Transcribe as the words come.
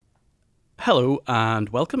Hello and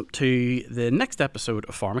welcome to the next episode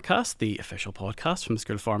of Pharmacast, the official podcast from the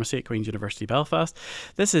School of Pharmacy at Queen's University Belfast.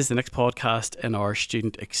 This is the next podcast in our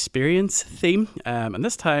student experience theme, and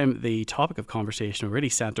this time the topic of conversation will really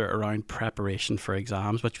centre around preparation for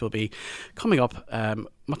exams, which will be coming up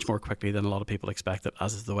much more quickly than a lot of people expected,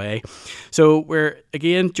 as is the way. So we're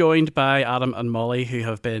again joined by Adam and Molly, who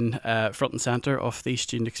have been front and centre of the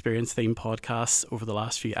student experience theme podcasts over the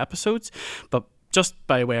last few episodes. But just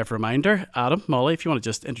by way of reminder, Adam, Molly, if you want to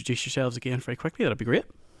just introduce yourselves again very quickly, that'd be great.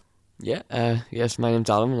 Yes, my name's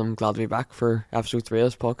Adam and I'm glad to be back for episode 3 of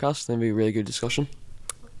this podcast. It'll be a really good discussion.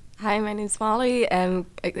 Hi, my name's Molly.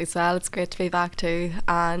 As well, it's great to be back too,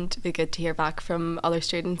 and it'd be good to hear back from other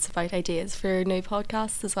students about ideas for new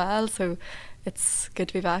podcasts as well. So it's good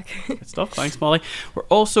to be back. Good stuff. Thanks, Molly. We're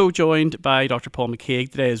also joined by Dr. Paul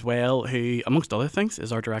McCaig today as well, who, amongst other things,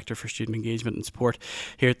 is our Director for Student Engagement and Support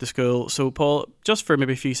here at the school. So, Paul, just for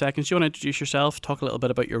maybe a few seconds, do you want to introduce yourself, talk a little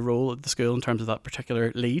bit about your role at the school in terms of that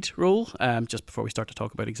particular lead role, just before we start to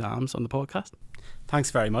talk about exams on the podcast?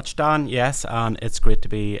 Thanks very much, Dan. Yes, and it's great to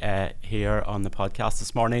be here on the podcast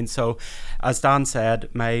this morning. So, as Dan said,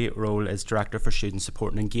 my role is Director for Student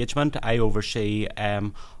Support and Engagement. I oversee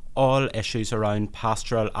all issues around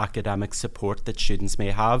pastoral academic support that students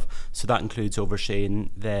may have. So that includes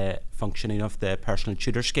overseeing the functioning of the personal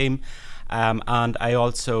tutor scheme. And I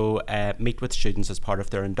also meet with students as part of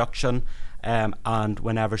their induction and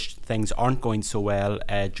whenever things aren't going so well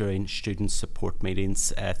during student support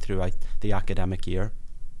meetings throughout the academic year.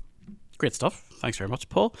 Great stuff. Thanks very much,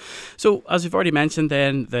 Paul. So, as we've already mentioned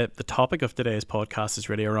then, the topic of today's podcast is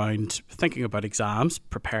really around thinking about exams,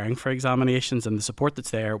 preparing for examinations and the support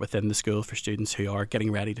that's there within the school for students who are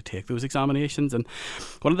getting ready to take those examinations. And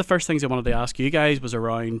one of the first things I wanted to ask you guys was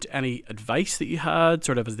around any advice that you had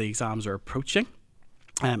sort of as the exams are approaching.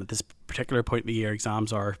 At this particular point in the year,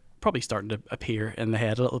 exams are probably starting to appear in the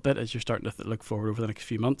head a little bit as you're starting to look forward over the next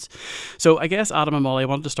few months. So I guess, Adam and Molly, I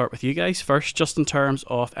wanted to start with you guys first, just in terms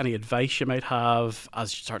of any advice you might have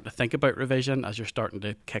as you're starting to think about revision, as you're starting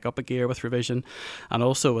to kick up a gear with revision, and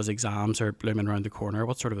also as exams are blooming around the corner.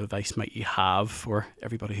 What sort of advice might you have for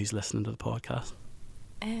everybody who's listening to the podcast?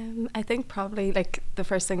 I think probably like the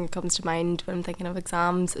first thing that comes to mind when I'm thinking of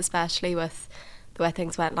exams, especially with the way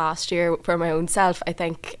things went last year for my own self, I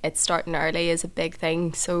think it's starting early is a big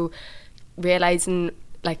thing. So realising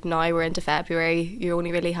like now we're into February, you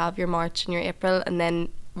only really have your March and your April, and then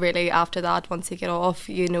really after that, once you get off,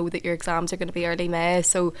 you know that your exams are going to be early May.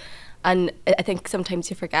 So, and I think sometimes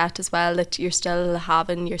you forget as well that you're still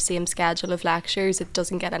having your same schedule of lectures. It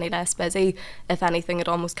doesn't get any less busy. If anything, it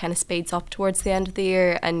almost kind of speeds up towards the end of the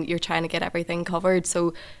year and you're trying to get everything covered.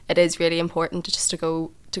 So it is really important to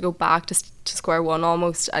go back to square one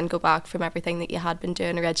almost and go back from everything that you had been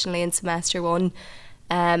doing originally in semester one.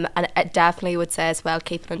 And I definitely would say as well,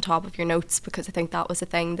 keeping on top of your notes, because I think that was a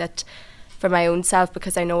thing that for my own self,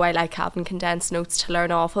 because I know I like having condensed notes to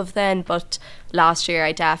learn off of then, but last year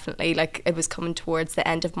I definitely, like, it was coming towards the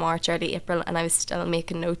end of March, early April, and I was still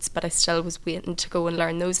making notes, but I still was waiting to go and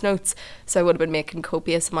learn those notes. So I would have been making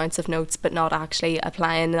copious amounts of notes but not actually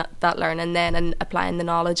applying that learning then and applying the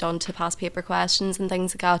knowledge onto past paper questions and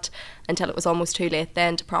things like that until it was almost too late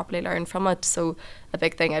then to properly learn from it. So a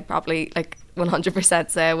big thing I'd probably 100%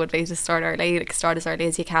 say would be to start early, start as early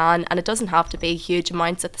as you can, and it doesn't have to be huge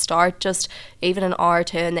amounts at the start, just even an hour or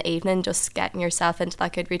two in the evening, just getting yourself into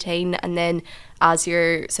that good routine, and then as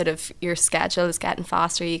your schedule is getting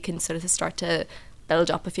faster, you can sort of start to build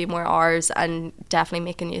up a few more hours, and definitely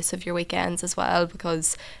making use of your weekends as well,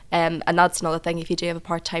 because and that's another thing, if you do have a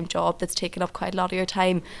part-time job that's taking up quite a lot of your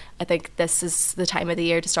time, I think this is the time of the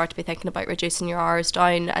year to start to be thinking about reducing your hours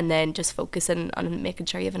down and then just focusing on making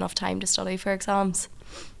sure you have enough time to study for exams.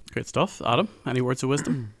 Great stuff. Adam, any words of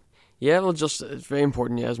wisdom? Yeah, well, just it's very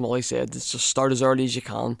important, as Molly said, it's just start as early as you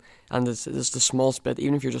can, and it's the smallest bit.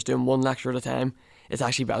 Even if you're just doing one lecture at a time, it's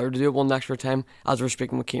actually better to do it one lecture at a time, as we were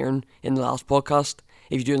speaking with Kieran in the last podcast.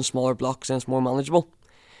 If you do it in smaller blocks, then it's more manageable.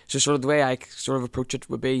 So sort of the way I sort of approach it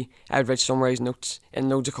would be, I would write summarised notes in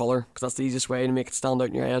loads of colour, because that's the easiest way to make it stand out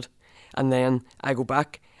in your head. And then I go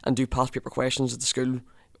back and do past paper questions at the school,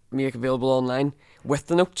 make available online with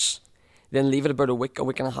the notes. Then leave it about a week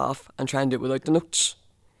and a half, and try and do it without the notes.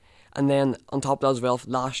 And then on top of that as well,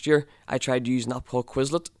 last year I tried using an app called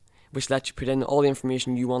Quizlet, which lets you put in all the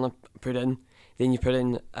information you want to put in. Then you put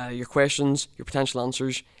in your questions, your potential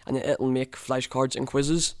answers, and then it'll make flashcards and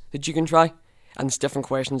quizzes that you can try. And it's different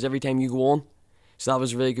questions every time you go on. So that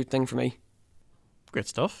was a really good thing for me. Great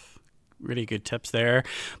stuff. Really good tips there.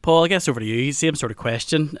 Paul, I guess over to you. Same sort of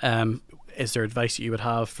question. is there advice that you would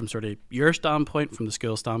have from sort of your standpoint, from the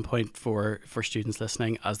school standpoint, for students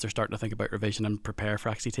listening as they're starting to think about revision and prepare for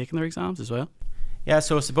actually taking their exams as well? Yeah,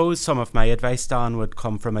 so I suppose some of my advice, Dan, would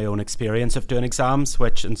come from my own experience of doing exams,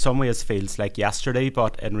 which in some ways feels like yesterday,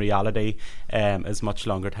 but in reality is much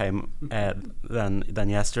longer time than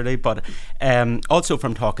yesterday. But also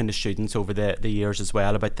from talking to students over the years as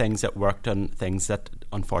well about things that worked and things that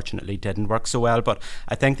unfortunately didn't work so well. But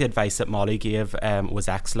I think the advice that Molly gave was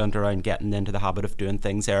excellent around getting into the habit of doing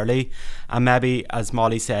things early. And maybe, as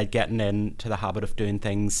Molly said, getting into the habit of doing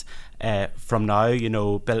things from now,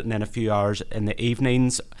 building in a few hours in the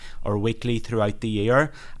evenings or weekly throughout the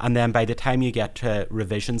year, and then by the time you get to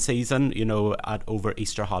revision season, at over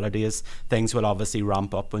Easter holidays, things will obviously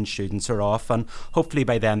ramp up when students are off, and hopefully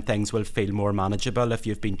by then things will feel more manageable if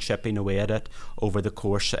you've been chipping away at it over the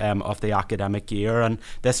course of the academic year. And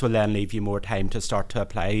this will then leave you more time to start to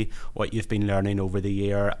apply what you've been learning over the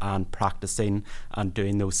year and practicing and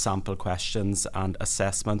doing those sample questions and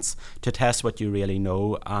assessments to test what you really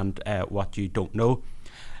know and what you don't know.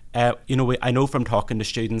 I know from talking to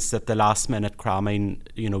students that the last minute cramming,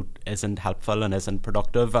 isn't helpful and isn't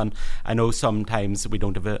productive. And I know sometimes we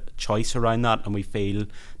don't have a choice around that and we feel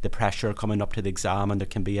the pressure coming up to the exam and there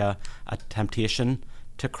can be a temptation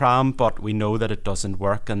to cram, but we know that it doesn't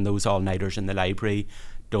work, and those all-nighters in the library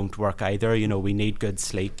don't work either. We need good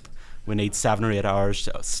sleep. We need 7 or 8 hours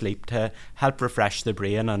sleep to help refresh the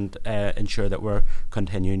brain and ensure that we're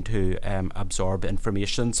continuing to absorb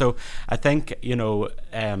information. So I think,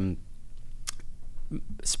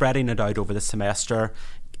 spreading it out over the semester,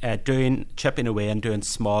 chipping away and doing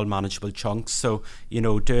small manageable chunks. So,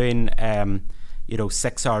 doing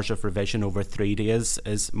 6 hours of revision over 3 days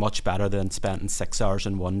is much better than spending 6 hours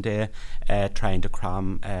in one day trying to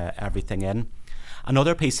cram everything in.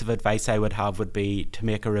 Another piece of advice I would have would be to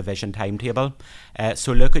make a revision timetable.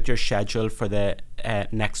 So look at your schedule for the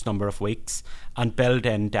next number of weeks and build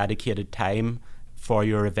in dedicated time for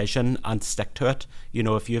your revision and stick to it.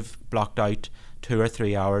 If you've blocked out 2 or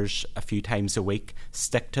 3 hours a few times a week,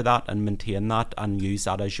 stick to that and maintain that and use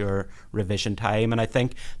that as your revision time. And I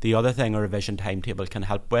think the other thing a revision timetable can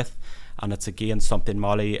help with, and it's again something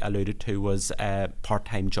Molly alluded to, was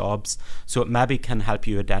part-time jobs. So it maybe can help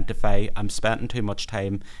you identify, I'm spending too much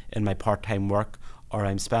time in my part-time work, or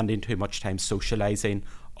I'm spending too much time socialising,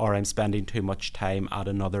 or I'm spending too much time at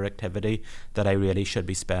another activity that I really should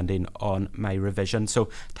be spending on my revision. So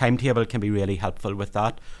timetable can be really helpful with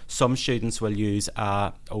that. Some students will use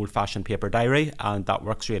a old-fashioned paper diary, and that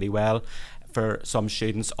works really well for some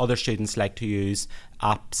students. Other students like to use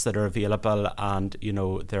apps that are available and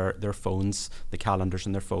their phones, the calendars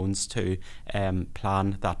in their phones, to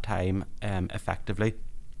plan that time effectively.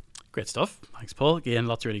 Great stuff. Thanks, Paul. Again,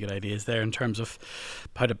 lots of really good ideas there in terms of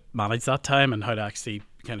how to manage that time and how to actually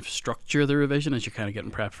kind of structure the revision as you're kind of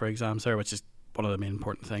getting prepped for exams there, which is one of the main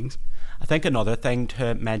important things. I think another thing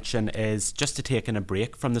to mention is just to taking a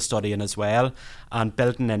break from the studying as well and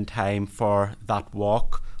building in time for that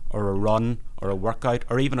walk or a run or a workout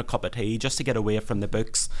or even a cup of tea, just to get away from the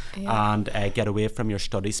books and get away from your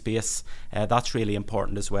study space. That's really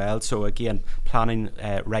important as well. So again, planning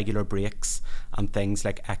regular breaks and things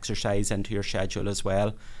like exercise into your schedule as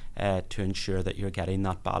well to ensure that you're getting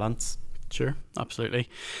that balance. Sure, absolutely.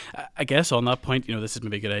 I guess on that point, this is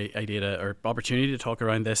maybe a good idea or opportunity to talk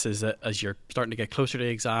around this, is that as you're starting to get closer to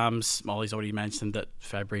exams, Molly's already mentioned that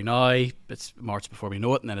February now, it's March before we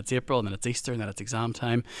know it, and then it's April, and then it's Easter, and then it's exam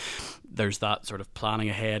time. There's that sort of planning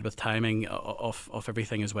ahead with timing of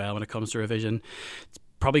everything as well when it comes to revision. It's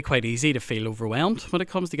probably quite easy to feel overwhelmed when it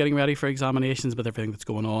comes to getting ready for examinations with everything that's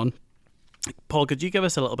going on. Paul, could you give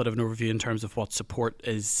us a little bit of an overview in terms of what support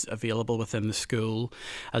is available within the school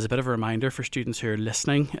as a bit of a reminder for students who are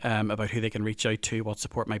listening about who they can reach out to, what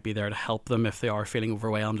support might be there to help them if they are feeling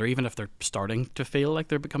overwhelmed, or even if they're starting to feel like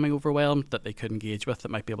they're becoming overwhelmed, that they could engage with that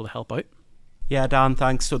might be able to help out? Yeah, Dan,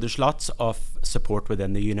 thanks. So there's lots of support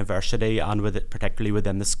within the university and particularly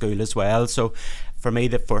within the school as well. So for me,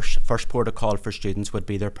 the first port of call for students would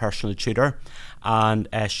be their personal tutor, and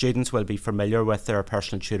students will be familiar with their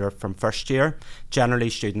personal tutor from first year.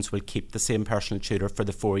 Generally, students will keep the same personal tutor for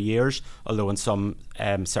the 4 years, although in some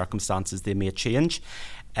circumstances they may change.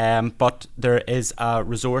 But there is a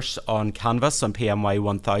resource on Canvas on PMY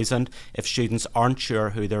 1000. If students aren't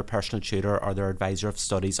sure who their personal tutor or their advisor of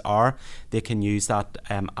studies are, they can use that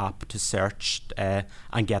app to search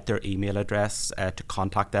and get their email address to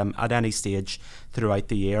contact them at any stage throughout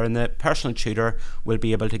the year. And the personal tutor will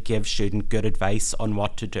be able to give students good advice on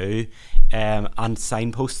what to do and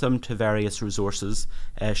signpost them to various resources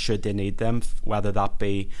should they need them, whether that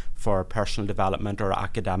be for personal development or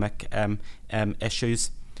academic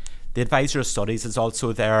issues. The advisor of studies is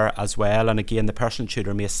also there as well, and again the personal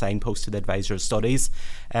tutor may signpost to the advisor of studies.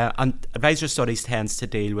 And advisor of studies tends to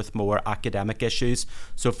deal with more academic issues.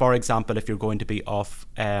 So for example, if you're going to be off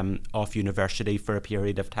university for a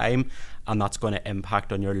period of time and that's going to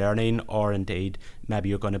impact on your learning, or indeed maybe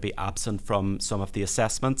you're going to be absent from some of the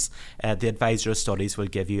assessments, the advisor of studies will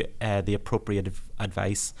give you the appropriate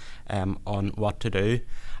advice on what to do.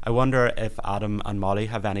 I wonder if Adam and Molly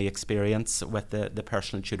have any experience with the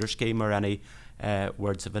personal tutor scheme, or any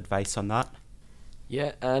words of advice on that.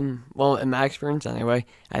 Yeah, well, in my experience anyway,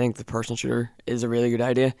 I think the personal tutor is a really good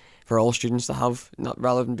idea for all students to have, not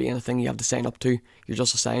rather than being a thing you have to sign up to, you're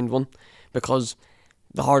just assigned one. Because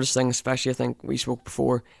the hardest thing, especially I think we spoke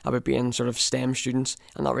before about being sort of STEM students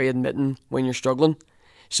and not really admitting when you're struggling.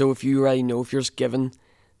 So if you already know, if you're just given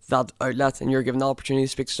that outlet and you're given the opportunity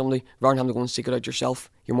to speak to somebody, rather than having to go and seek it out yourself,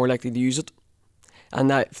 you're more likely to use it. And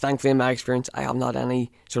that, thankfully in my experience, I haven't had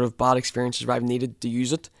any sort of bad experiences where I've needed to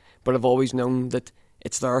use it, but I've always known that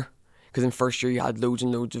it's there. Because in first year you had loads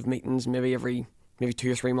and loads of meetings, maybe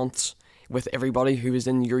 2 or 3 months, with everybody who was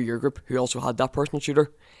in your year group who also had that personal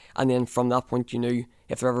tutor. And then from that point you knew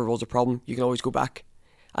if there ever was a problem, you can always go back.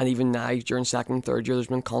 And even now, during second and third year, there's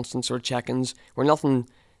been constant sort of check-ins where nothing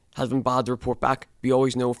has been bad to report back. But you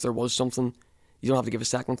always know if there was something, you don't have to give a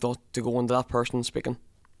second thought to go into that person speaking.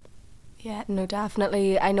 Yeah, no,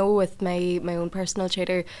 definitely. I know with my own personal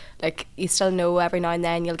tutor, like, you still know every now and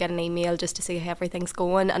then you'll get an email just to see how everything's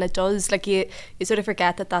going, and it does, like, you sort of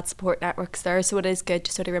forget that support network's there, so it is good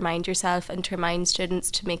to sort of remind yourself and to remind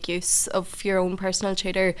students to make use of your own personal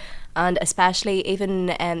tutor. And especially even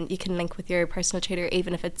you can link with your personal tutor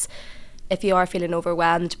even if you are feeling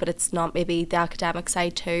overwhelmed, but it's not maybe the academic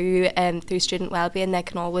side too, through student wellbeing, they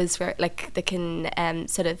can always sort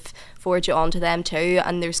of forward you on to them too.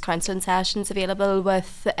 And there's counselling sessions available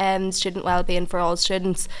with student wellbeing for all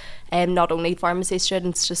students, not only pharmacy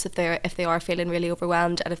students, just if they are feeling really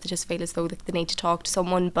overwhelmed and if they just feel as though they need to talk to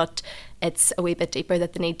someone, but it's a wee bit deeper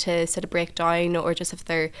that they need to sort of break down, or just if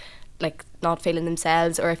they're like not feeling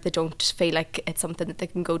themselves, or if they don't feel like it's something that they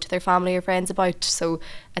can go to their family or friends about. So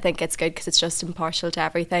I think it's good because it's just impartial to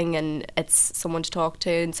everything, and it's someone to talk to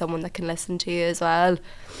and someone that can listen to you as well.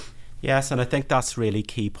 Yes, and I think that's really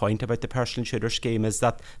key point about the personal tutor scheme, is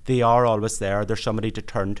that they are always there. There's somebody to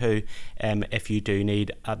turn to if you do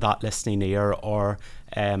need that listening ear or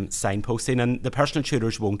signposting. And the personal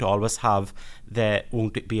tutors won't be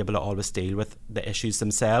able to always deal with the issues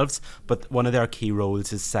themselves, but one of their key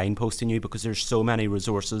roles is signposting you, because there's so many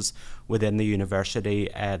resources within the university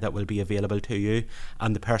that will be available to you,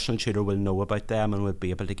 and the personal tutor will know about them and will be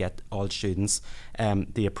able to get all students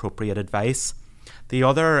the appropriate advice. The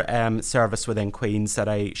other service within Queen's that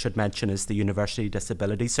I should mention is the University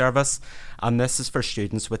Disability Service, and this is for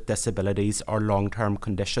students with disabilities or long-term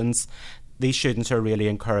conditions. These students are really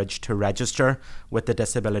encouraged to register with the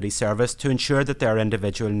Disability Service to ensure that their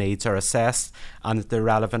individual needs are assessed and that the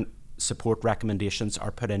relevant support recommendations are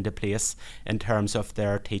put into place in terms of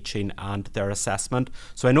their teaching and their assessment.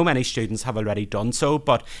 So I know many students have already done so,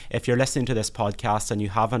 but if you're listening to this podcast and you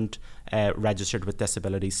haven't registered with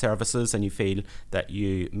Disability Services and you feel that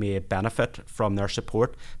you may benefit from their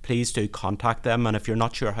support, please do contact them. And if you're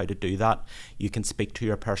not sure how to do that, you can speak to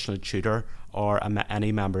your personal tutor or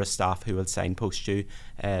any member of staff who will signpost you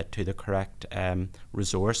to the correct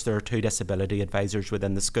resource. There are 2 disability advisors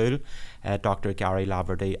within the school, Dr. Gary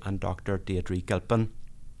Laverty and Dr. Deirdre Gilpin.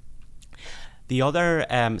 The other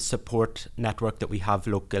support network that we have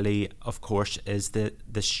locally, of course, is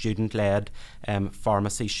the student-led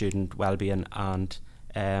pharmacy, student wellbeing and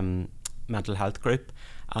mental health group.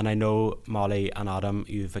 And I know, Molly and Adam,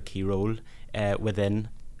 you have a key role within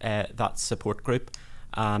that support group.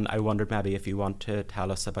 And I wondered maybe if you want to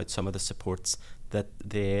tell us about some of the supports that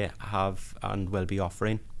they have and will be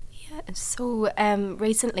offering. Yeah, so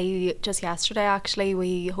recently, just yesterday actually,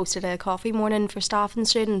 we hosted a coffee morning for staff and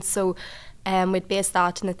students. So we'd based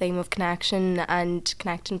that on the theme of connection and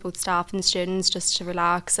connecting both staff and students, just to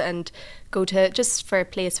relax and go to just for a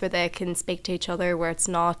place where they can speak to each other, where it's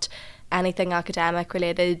not anything academic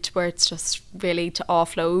related, where it's just really to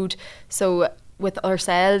offload. So with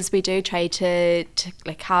ourselves, we do try to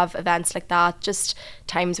like have events like that, just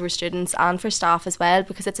times where students and for staff as well,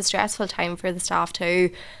 because it's a stressful time for the staff too,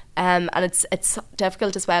 and it's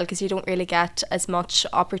difficult as well because you don't really get as much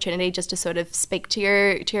opportunity just to sort of speak to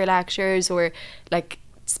your lecturers or like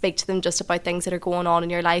speak to them just about things that are going on in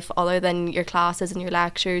your life other than your classes and your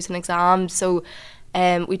lectures and exams. So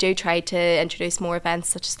we do try to introduce more events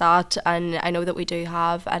such as that, and I know that we do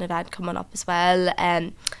have an event coming up as well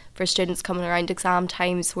for for students coming around exam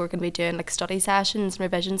times, we're going to be doing like study sessions and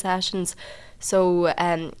revision sessions. So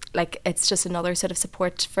like it's just another sort of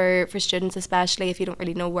support for students, especially if you don't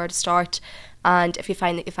really know where to start. And if you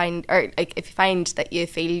find that you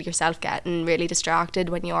feel yourself getting really distracted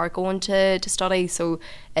when you are going to study, so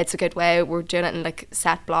it's a good way. We're doing it in like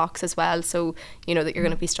set blocks as well, so you know that you're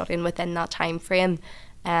going to be studying within that time frame.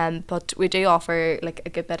 But we do offer like a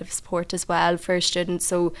good bit of support as well for students,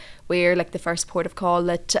 so we're like the first port of call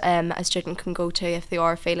that a student can go to if they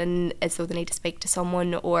are feeling as though they need to speak to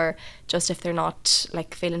someone, or just if they're not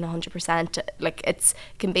like feeling 100%. Like it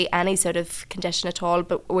can be any sort of condition at all,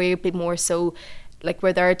 but we'd be more so like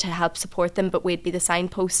we're there to help support them, but we'd be the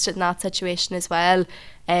signpost in that situation as well.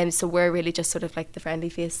 So we're really just sort of like the friendly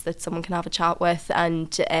face that someone can have a chat with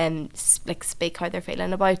and like speak how they're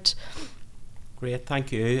feeling about. Great,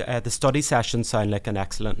 thank you. The study sessions sound like an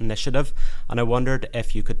excellent initiative, and I wondered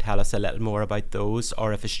if you could tell us a little more about those,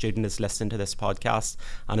 or if a student is listening to this podcast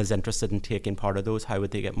and is interested in taking part of those, how would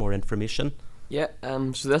they get more information? Yeah,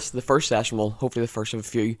 so the first session, will hopefully the first of a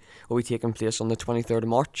few, will be taking place on the 23rd of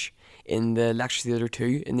March in the Lecture Theatre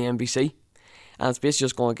 2 in the MBC. And it's basically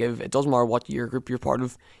just going to give, it doesn't matter what year group you're part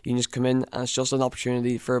of, you can just come in and it's just an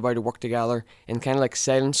opportunity for everybody to work together in kind of like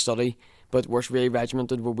silent study, but we're really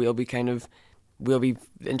regimented, where we'll be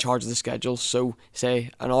in charge of the schedule. So say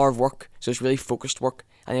an hour of work, so it's really focused work,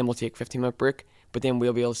 and then we'll take a 15-minute break, but then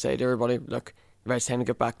we'll be able to say to everybody, look, it's time to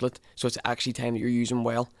get back to it. So it's actually time that you're using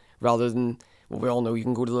well, rather than what we all know, you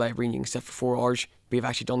can go to the library and you can sit for 4 hours, but you've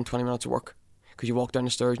actually done 20 minutes of work. Because you walk down the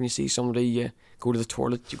stairs and you see somebody, you go to the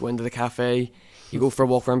toilet, you go into the cafe, you go for a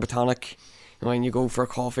walk around Botanic, you go for a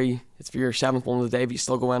coffee. It's for your 7th one of the day, but you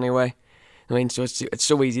still go anyway. So it's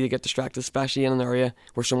so easy to get distracted, especially in an area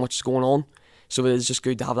where so much is going on. So it is just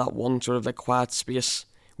good to have that one sort of like quiet space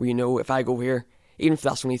where you know, if I go here, even if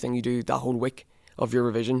that's the only thing you do that whole week of your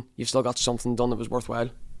revision, you've still got something done that was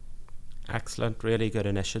worthwhile. Excellent, really good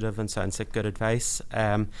initiative and sounds like good advice.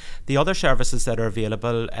 The other services that are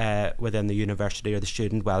available within the university are the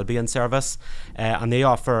Student Wellbeing Service, and they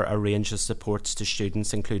offer a range of supports to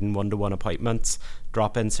students, including one-to-one appointments,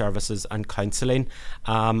 drop-in services and counselling.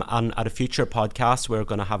 And at a future podcast, we're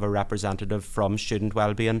going to have a representative from Student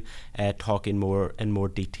Wellbeing talking in more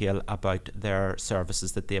detail about their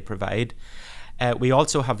services that they provide. We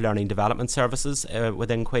also have learning development services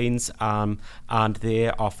within Queen's, and they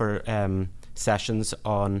offer sessions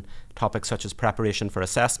on topics such as preparation for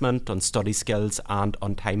assessment, on study skills and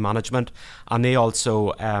on time management. And they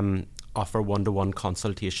also offer one-to-one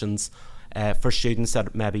consultations for students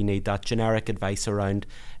that maybe need that generic advice around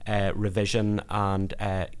revision and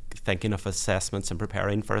thinking of assessments and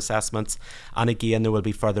preparing for assessments. And again, there will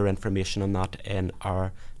be further information on that in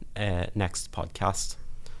our next podcast.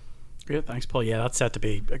 Great, thanks, Paul. Yeah, that's set to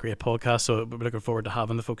be a great podcast, so we're looking forward to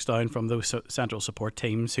having the folks down from those central support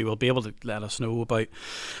teams who will be able to let us know about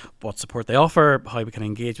what support they offer, how we can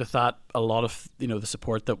engage with that. A lot of the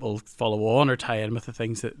support that will follow on or tie in with the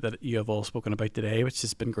things that you have all spoken about today, which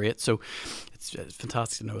has been great. So it's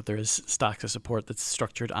fantastic to know that there is stacks of support that's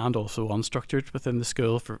structured and also unstructured within the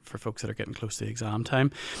school for folks that are getting close to the exam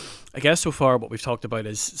time. I guess so far what we've talked about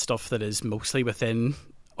is stuff that is mostly within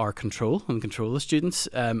our control and control of students.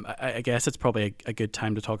 I guess it's probably a good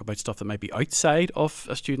time to talk about stuff that might be outside of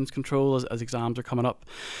a student's control as exams are coming up,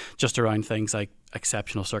 just around things like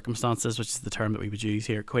exceptional circumstances, which is the term that we would use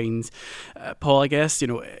here at Queen's. Paul, I guess,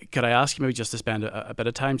 could I ask you maybe just to spend a bit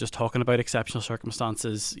of time just talking about exceptional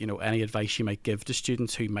circumstances, any advice you might give to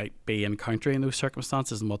students who might be encountering those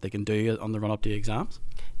circumstances and what they can do on the run up to the exams?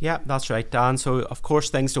 Yeah, that's right, Dan. So, of course,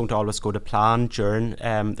 things don't always go to plan during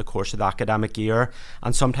the course of the academic year,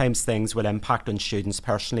 and sometimes things will impact on students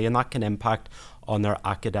personally, and that can impact on their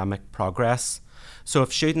academic progress. So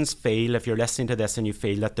if you're listening to this and you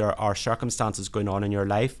feel that there are circumstances going on in your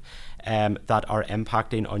life that are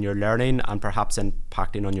impacting on your learning and perhaps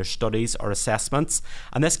impacting on your studies or assessments,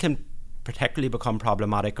 and this can particularly become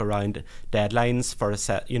problematic around deadlines for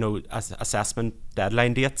assessment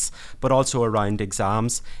deadline dates, but also around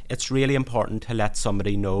exams, it's really important to let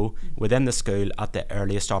somebody know within the school at the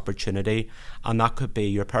earliest opportunity, and that could be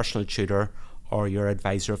your personal tutor or your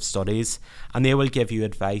advisor of studies, and they will give you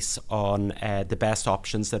advice on the best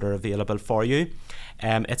options that are available for you.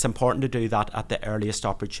 It's important to do that at the earliest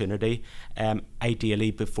opportunity, ideally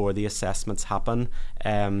before the assessments happen.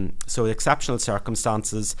 So exceptional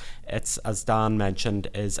circumstances, it's, as Dan mentioned,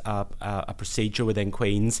 is a procedure within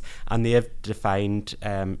Queen's, and they have defined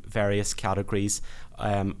various categories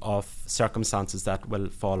of circumstances that will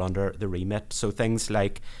fall under the remit. So things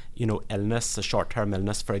like, illness, a short-term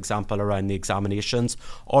illness, for example, around the examinations,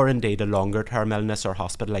 or indeed a longer-term illness or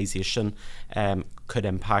hospitalisation could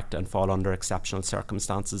impact and fall under exceptional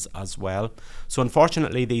circumstances as well. So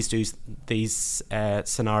unfortunately, these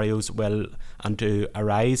scenarios will and do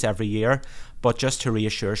arise every year. But just to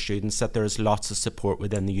reassure students that there is lots of support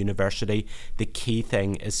within the university, the key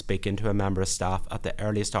thing is speaking to a member of staff at the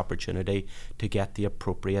earliest opportunity to get the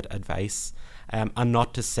appropriate advice, and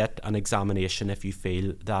not to sit an examination if you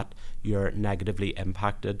feel that you're negatively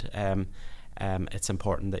impacted. It's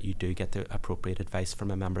important that you do get the appropriate advice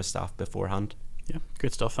from a member of staff beforehand. Yeah,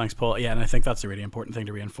 good stuff. Thanks, Paul. Yeah, and I think that's a really important thing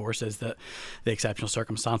to reinforce, is that the exceptional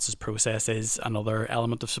circumstances process is another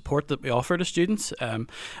element of support that we offer to students.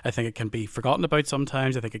 I think it can be forgotten about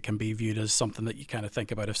sometimes. I think it can be viewed as something that you kind of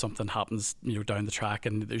think about if something happens, down the track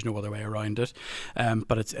and there's no other way around it.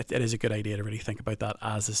 But it is a good idea to really think about that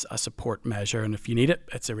as a support measure, and if you need it,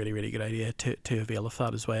 it's a really, really good idea to avail of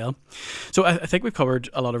that as well. So I think we've covered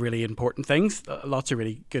a lot of really important things, lots of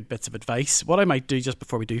really good bits of advice. What I might do just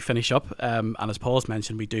before we do finish up, and as Paul's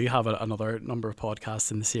mentioned, we do have another number of podcasts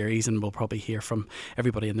in the series, and we'll probably hear from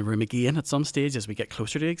everybody in the room again at some stage as we get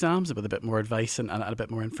closer to exams with a bit more advice and a bit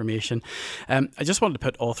more information. I just wanted to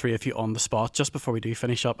put all three of you on the spot just before we do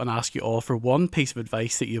finish up and ask you all for one piece of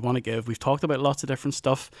advice that you want to give. We've talked about lots of different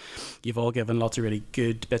stuff. You've all given lots of really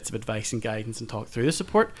good bits of advice and guidance and talked through the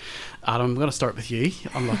support. Adam, I'm going to start with you.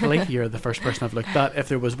 Unluckily, you're the first person I've looked at. If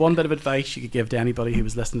there was one bit of advice you could give to anybody who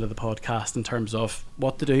was listening to the podcast in terms of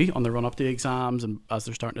what to do on the run up to exams and as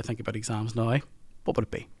they're starting to think about exams now, what would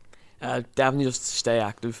it be? Definitely just stay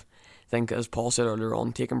active. I think, as Paul said earlier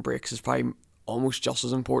on, taking breaks is probably almost just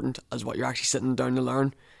as important as what you're actually sitting down to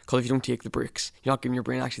learn, because if you don't take the breaks, you're not giving your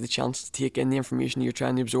brain actually the chance to take in the information you're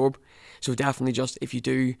trying to absorb. So definitely just, if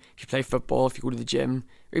you play football, if you go to the gym,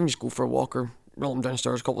 or even just go for a walk or run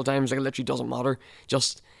downstairs a couple of times, it literally doesn't matter.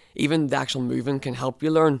 Just even the actual moving can help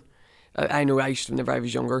you learn. I know I used to, whenever I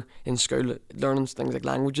was younger in school, learning things like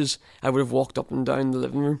languages, I would have walked up and down the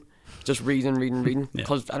living room just reading,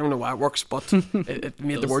 because I don't know why it works, but it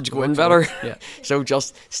made the words go in better. Yeah. So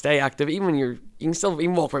just stay active, even when you can still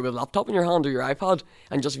even walk around with a laptop in your hand or your iPad,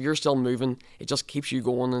 and just if you're still moving, it just keeps you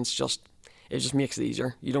going, and it just makes it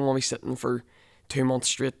easier. You don't want to be sitting for 2 months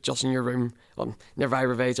straight just in your room. Never I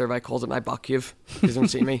revise, everybody calls it my back cave because they don't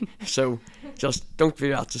see me. So just don't do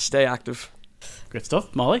that, just stay active. Great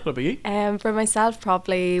stuff. Molly, what about you? For myself,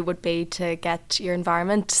 probably would be to get your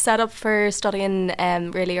environment set up for studying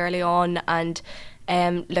really early on, and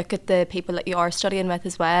look at the people that you are studying with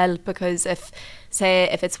as well, because if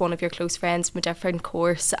it's one of your close friends from a different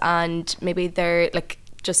course and maybe they're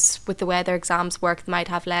just with the way their exams work, they might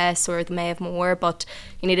have less or they may have more, but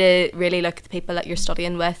you need to really look at the people that you're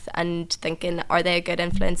studying with and thinking, are they a good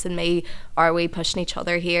influence in me? Are we pushing each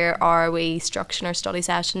other here? Are we structuring our study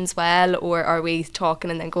sessions well, or are we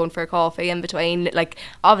talking and then going for a coffee in between?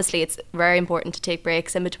 Obviously it's very important to take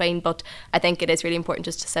breaks in between, but I think it is really important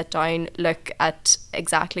just to sit down, look at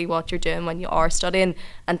exactly what you're doing when you are studying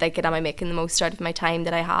and thinking, am I making the most out of my time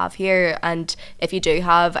that I have here? And if you do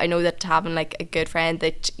I know that having a good friend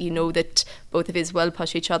that that both of you will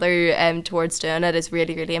push each other towards doing it is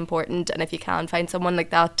really, really important. And if you can find someone like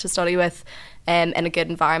that to study with in a good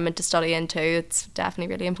environment to study in too, it's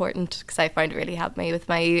definitely really important, because I found it really helped me with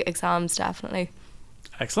my exams, definitely.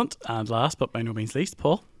 Excellent. And last but by no means least,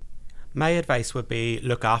 Paul? My advice would be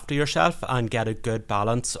look after yourself and get a good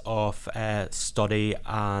balance of study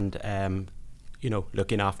and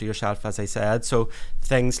looking after yourself, as I said. So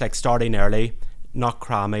things like starting early, not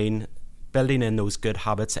cramming, building in those good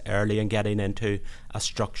habits early and getting into a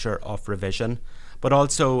structure of revision. But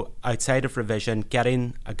also, outside of revision,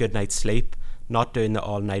 getting a good night's sleep, not doing the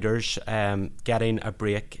all-nighters, getting a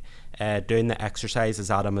break, doing the exercise, as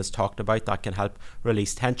Adam has talked about, that can help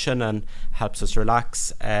release tension and helps us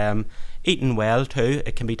relax. Eating well too.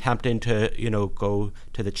 It can be tempting to go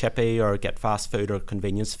to the chippy or get fast food or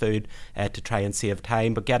convenience food to try and save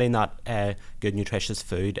time, but getting that good nutritious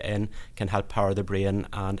food in can help power the brain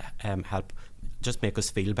and help just make us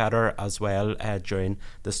feel better as well during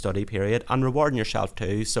the study period, and rewarding yourself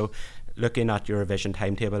too. So looking at your revision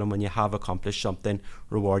timetable, and when you have accomplished something,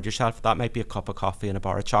 reward yourself. That might be a cup of coffee and a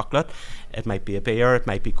bar of chocolate, it might be a beer, it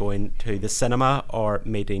might be going to the cinema or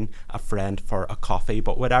meeting a friend for a coffee,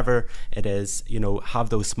 but whatever it is, have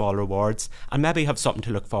those small rewards and maybe have something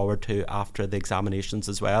to look forward to after the examinations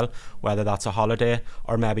as well, whether that's a holiday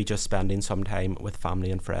or maybe just spending some time with family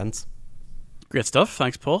and friends. Great stuff.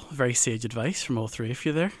 Thanks, Paul. Very sage advice from all three of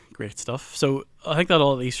you there. Great stuff. So I think that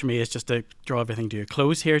all it leaves for me is just to draw everything to a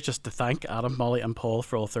close here, just to thank Adam, Molly and Paul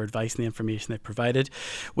for all their advice and the information they've provided.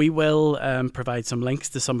 We will provide some links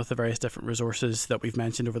to some of the various different resources that we've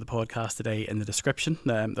mentioned over the podcast today in the description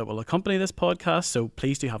that will accompany this podcast, so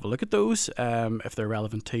please do have a look at those if they're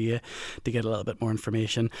relevant to you, to get a little bit more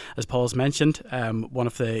information. As Paul's mentioned, one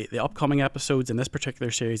of the upcoming episodes in this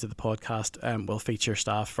particular series of the podcast will feature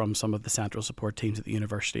staff from some of the central support teams at the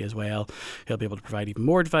university as well, who'll be able to provide even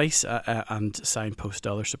more advice and signpost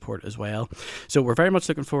other support as well. So we're very much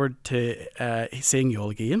looking forward to seeing you all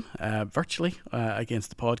again virtually against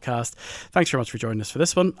the podcast. Thanks very much for joining us for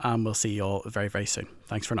this one, and we'll see you all very, very soon.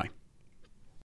 Thanks for now.